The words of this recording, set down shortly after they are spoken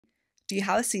Do you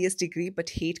have a CS degree but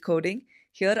hate coding?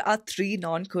 Here are 3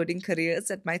 non-coding careers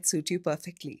that might suit you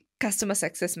perfectly. Customer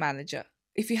Success Manager.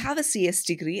 If you have a CS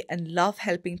degree and love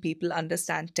helping people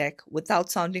understand tech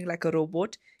without sounding like a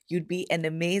robot, you'd be an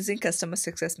amazing customer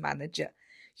success manager.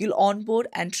 You'll onboard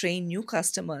and train new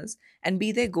customers and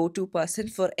be their go-to person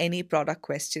for any product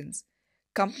questions.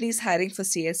 Companies hiring for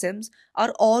CSMs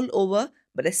are all over,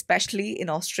 but especially in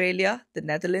Australia, the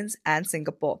Netherlands, and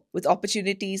Singapore, with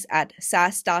opportunities at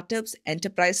SaaS startups,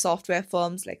 enterprise software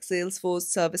firms like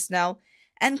Salesforce, ServiceNow,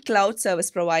 and cloud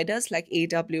service providers like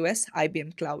AWS,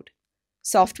 IBM Cloud.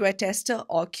 Software tester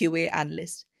or QA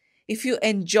analyst. If you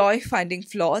enjoy finding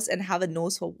flaws and have a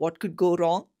nose for what could go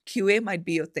wrong, QA might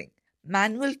be your thing.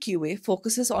 Manual QA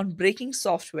focuses on breaking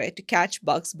software to catch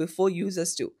bugs before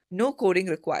users do. No coding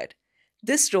required.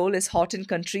 This role is hot in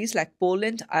countries like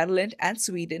Poland, Ireland, and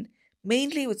Sweden,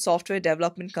 mainly with software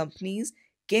development companies,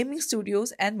 gaming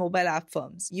studios, and mobile app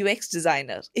firms. UX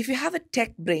designer. If you have a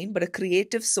tech brain but a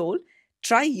creative soul,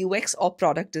 try UX or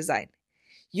product design.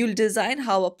 You'll design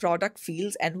how a product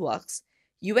feels and works.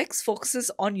 UX focuses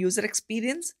on user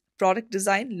experience. Product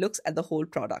design looks at the whole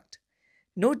product.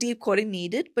 No deep coding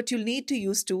needed, but you'll need to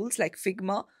use tools like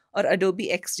Figma or Adobe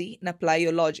XD and apply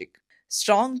your logic.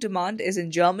 Strong demand is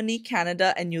in Germany,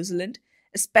 Canada, and New Zealand,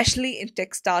 especially in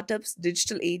tech startups,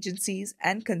 digital agencies,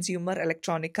 and consumer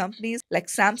electronic companies like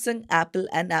Samsung, Apple,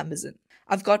 and Amazon.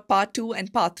 I've got part 2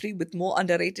 and part 3 with more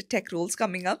underrated tech roles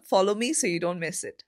coming up. Follow me so you don't miss it.